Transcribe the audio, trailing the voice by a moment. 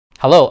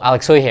Hello,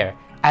 Alex Hui here.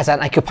 As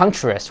an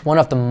acupuncturist, one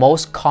of the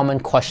most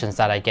common questions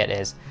that I get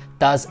is,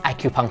 does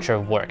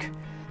acupuncture work?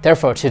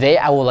 Therefore, today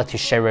I would like to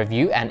share with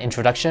you an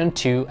introduction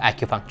to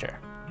acupuncture.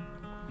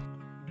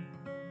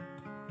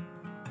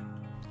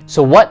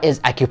 So what is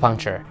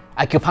acupuncture?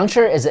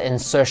 Acupuncture is an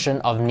insertion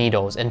of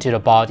needles into the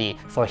body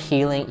for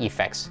healing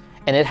effects,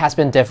 and it has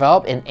been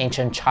developed in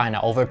ancient China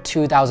over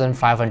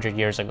 2,500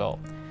 years ago.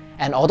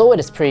 And although it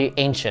is pretty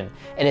ancient,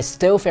 it is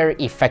still very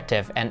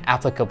effective and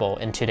applicable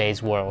in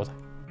today's world.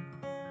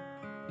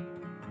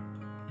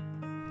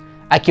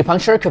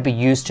 Acupuncture could be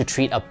used to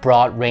treat a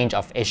broad range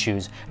of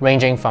issues,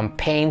 ranging from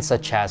pain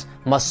such as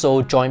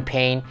muscle, joint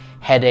pain,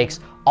 headaches,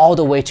 all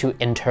the way to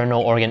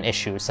internal organ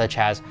issues such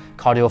as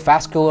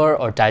cardiovascular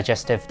or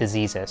digestive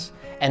diseases.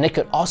 And it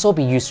could also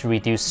be used to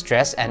reduce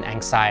stress and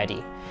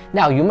anxiety.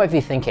 Now you might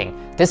be thinking,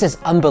 this is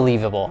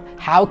unbelievable.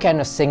 How can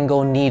a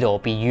single needle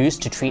be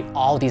used to treat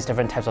all these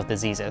different types of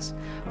diseases?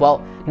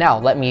 Well, now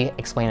let me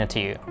explain it to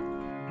you.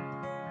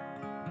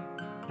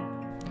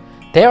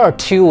 There are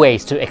two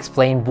ways to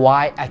explain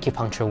why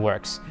acupuncture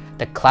works,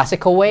 the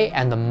classical way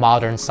and the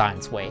modern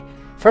science way.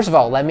 First of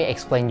all, let me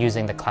explain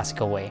using the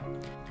classical way.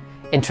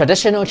 In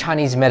traditional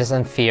Chinese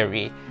medicine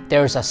theory,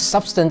 there is a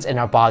substance in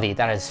our body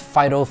that is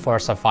vital for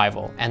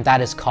survival, and that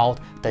is called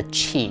the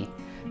qi.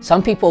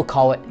 Some people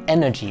call it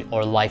energy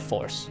or life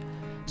force.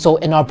 So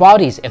in our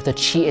bodies, if the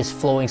qi is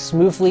flowing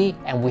smoothly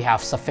and we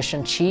have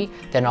sufficient qi,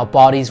 then our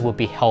bodies will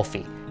be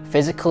healthy,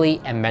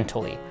 physically and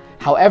mentally.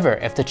 However,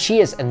 if the qi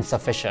is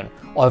insufficient,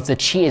 or if the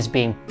qi is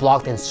being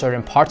blocked in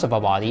certain parts of our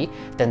body,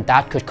 then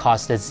that could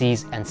cause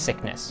disease and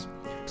sickness.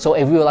 So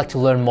if you would like to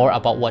learn more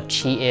about what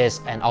qi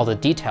is and all the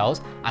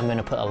details, I'm going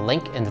to put a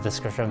link in the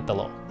description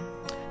below.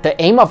 The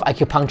aim of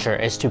acupuncture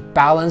is to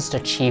balance the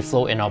qi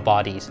flow in our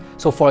bodies.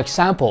 So for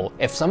example,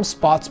 if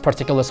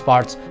particular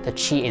spots, the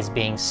qi is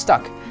being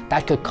stuck,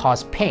 that could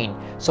cause pain.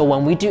 So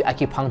when we do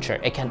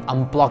acupuncture, it can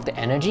unblock the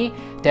energy,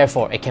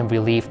 therefore it can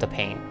relieve the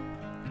pain.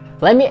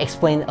 Let me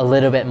explain a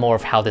little bit more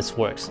of how this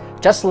works.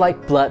 Just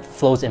like blood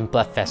flows in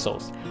blood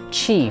vessels,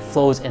 qi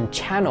flows in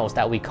channels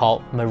that we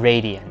call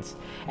meridians.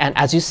 And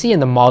as you see in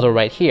the model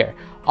right here,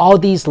 all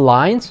these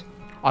lines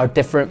are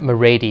different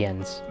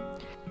meridians.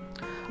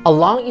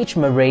 Along each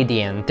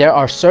meridian, there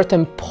are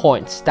certain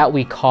points that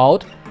we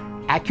called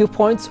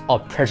acupoints or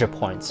pressure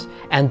points.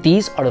 And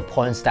these are the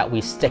points that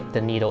we stick the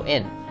needle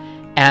in.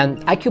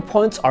 And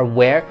acupoints are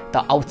where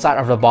the outside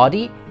of the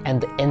body and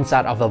the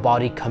inside of the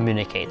body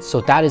communicate.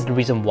 So that is the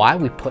reason why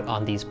we put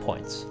on these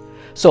points.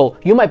 So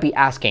you might be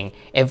asking,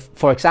 if,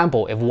 for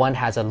example, if one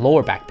has a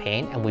lower back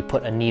pain and we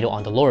put a needle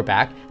on the lower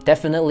back,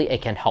 definitely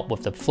it can help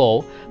with the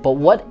flow. But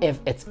what if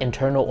it's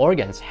internal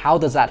organs? How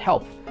does that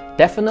help?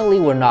 Definitely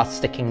we're not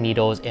sticking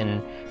needles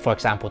in, for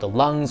example, the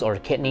lungs or the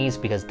kidneys,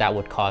 because that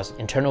would cause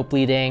internal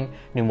bleeding,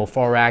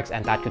 pneumothorax,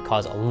 and that could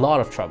cause a lot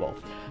of trouble.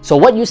 So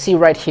what you see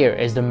right here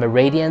is the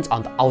meridians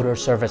on the outer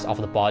surface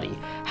of the body.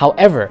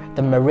 However,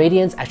 the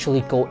meridians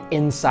actually go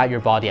inside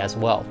your body as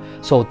well.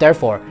 So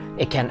therefore,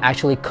 it can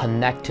actually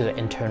connect to the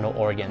internal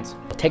organs.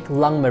 Take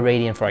lung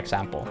meridian for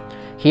example.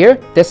 Here,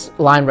 this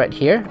line right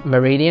here,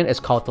 meridian, is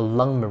called the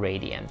lung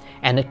meridian,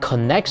 and it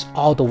connects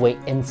all the way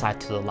inside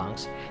to the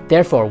lungs.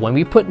 Therefore, when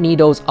we put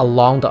needles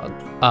along the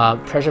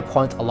pressure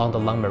points along the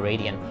lung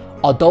meridian,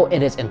 although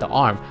it is in the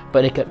arm,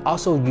 but it could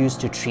also be used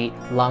to treat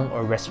lung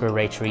or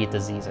respiratory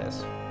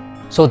diseases.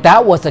 So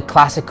that was the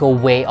classical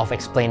way of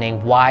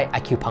explaining why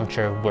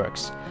acupuncture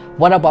works.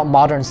 What about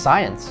modern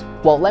science?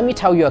 Well, let me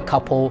tell you a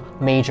couple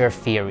major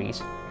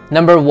theories.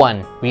 Number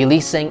one,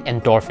 releasing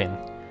endorphin.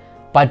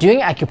 By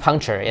doing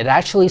acupuncture, it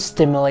actually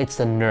stimulates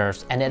the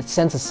nerves and it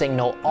sends a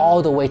signal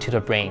all the way to the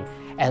brain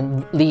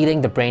and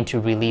leading the brain to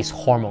release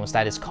hormones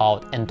that is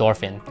called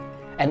endorphin.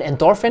 And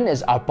endorphin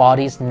is our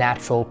body's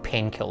natural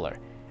painkiller.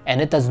 And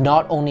it does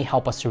not only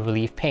help us to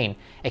relieve pain,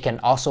 it can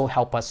also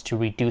help us to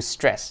reduce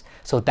stress.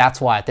 So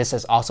that's why this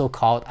is also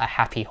called a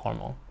happy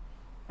hormone.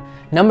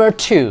 Number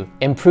two,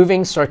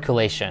 improving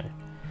circulation.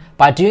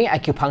 By doing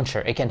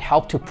acupuncture, it can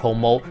help to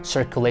promote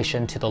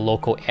circulation to the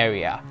local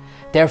area.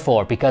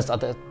 Therefore, because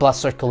the blood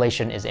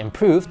circulation is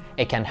improved,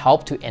 it can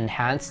help to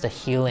enhance the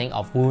healing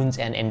of wounds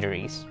and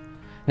injuries.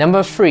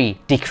 Number three,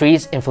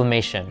 decrease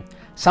inflammation.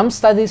 Some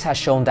studies have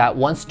shown that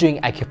once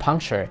doing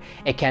acupuncture,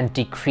 it can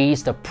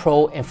decrease the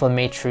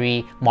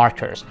pro-inflammatory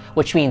markers,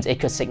 which means it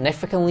could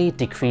significantly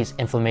decrease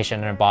inflammation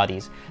in our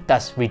bodies,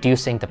 thus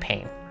reducing the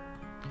pain.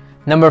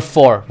 Number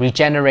four,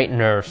 regenerate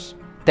nerves.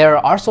 There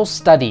are also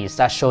studies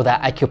that show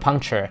that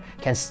acupuncture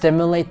can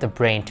stimulate the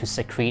brain to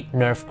secrete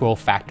nerve growth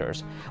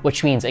factors,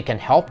 which means it can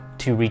help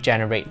to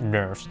regenerate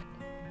nerves.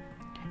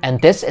 And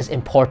this is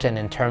important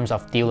in terms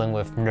of dealing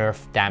with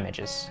nerve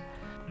damages.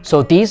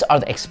 So these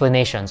are the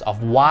explanations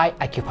of why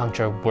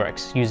acupuncture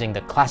works using the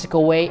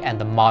classical way and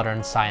the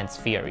modern science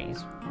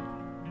theories.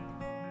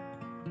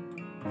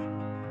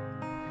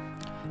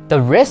 The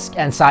risks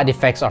and side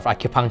effects of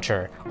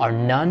acupuncture are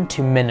none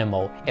to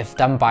minimal if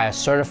done by a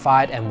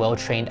certified and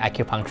well-trained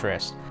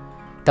acupuncturist.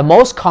 The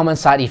most common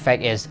side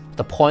effect is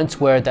the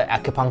points where the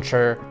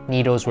acupuncture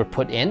needles were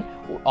put in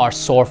are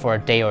sore for a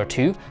day or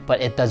two,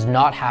 but it does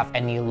not have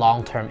any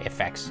long-term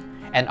effects.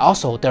 And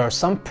also, there are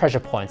some pressure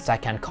points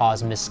that can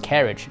cause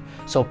miscarriage,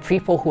 so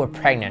people who are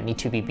pregnant need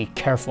to be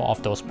careful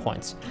of those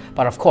points.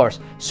 But of course,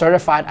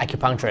 certified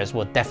acupuncturists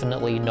will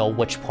definitely know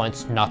which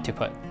points not to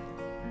put.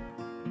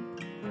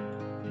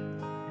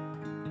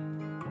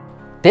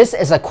 This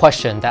is a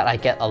question that I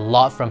get a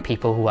lot from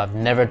people who have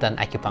never done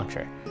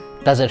acupuncture.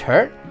 Does it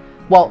hurt?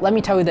 Well, let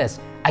me tell you this,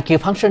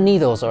 acupuncture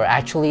needles are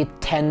actually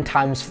 10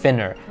 times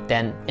thinner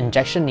than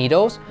injection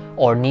needles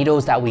or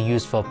needles that we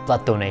use for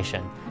blood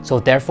donation. So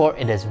therefore,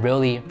 it is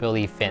really,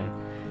 really thin.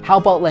 How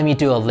about let me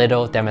do a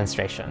little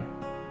demonstration.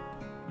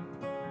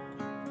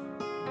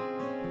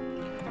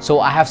 So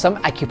I have some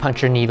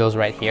acupuncture needles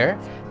right here.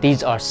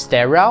 These are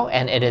sterile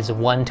and it is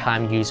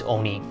one-time use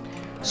only.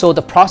 So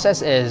the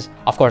process is,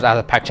 of course, as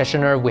a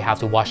practitioner, we have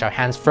to wash our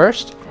hands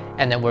first,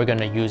 and then we're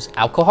gonna use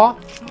alcohol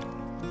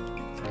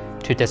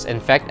to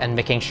disinfect and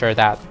making sure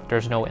that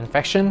there's no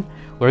infection.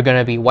 We're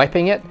gonna be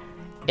wiping it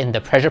in the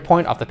pressure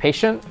point of the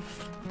patient.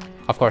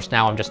 Of course,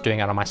 now I'm just doing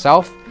it on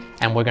myself,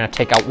 and we're gonna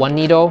take out one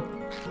needle.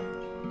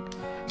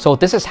 So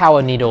this is how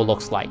a needle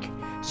looks like.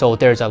 So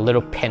there's a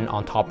little pin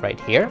on top right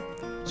here.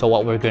 So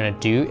what we're gonna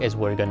do is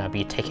we're gonna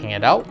be taking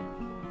it out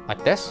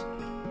like this.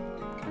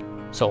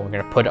 So we're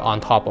gonna put it on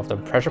top of the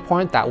pressure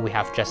point that we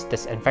have just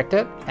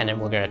disinfected, and then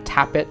we're gonna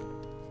tap it,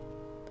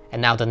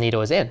 and now the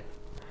needle is in.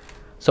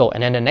 So,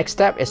 and then the next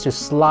step is to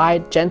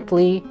slide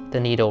gently the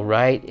needle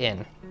right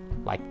in,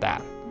 like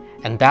that.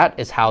 And that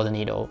is how the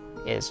needle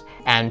is.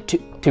 And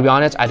to be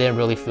honest, I didn't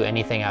really feel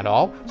anything at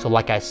all. So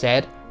like I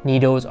said,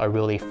 needles are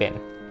really thin.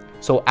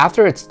 So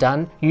after it's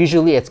done,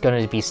 usually it's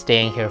going to be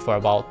staying here for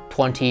about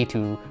 20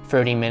 to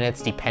 30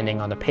 minutes,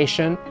 depending on the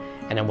patient.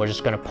 And then we're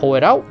just going to pull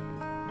it out,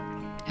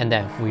 and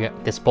then we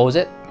dispose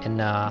it in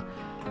a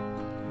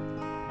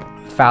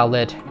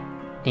valid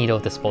needle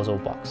disposal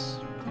box.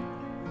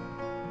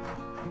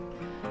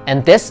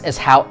 And this is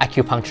how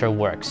acupuncture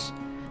works.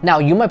 Now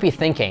you might be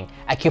thinking,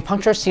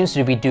 acupuncture seems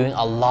to be doing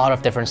a lot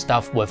of different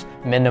stuff with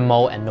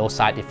minimal and no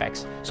side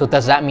effects. So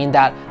does that mean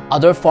that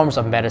other forms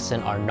of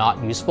medicine are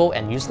not useful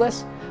and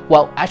useless?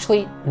 Well,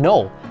 actually,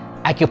 no.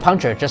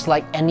 Acupuncture, just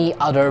like any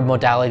other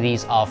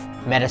modalities of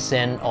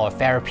medicine or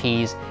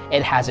therapies,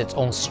 it has its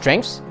own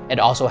strengths. It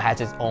also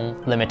has its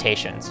own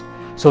limitations.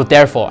 So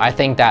therefore, I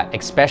think that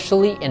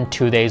especially in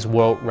today's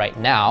world right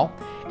now,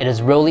 it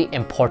is really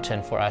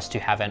important for us to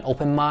have an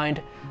open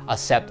mind,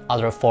 accept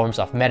other forms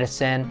of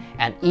medicine,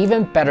 and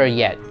even better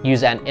yet,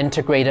 use an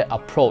integrated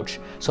approach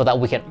so that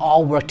we can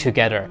all work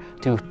together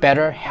to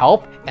better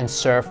help and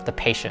serve the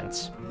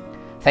patients.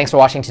 Thanks for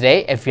watching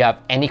today. If you have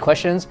any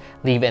questions,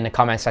 leave it in the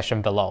comment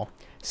section below.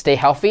 Stay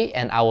healthy,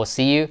 and I will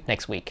see you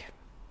next week.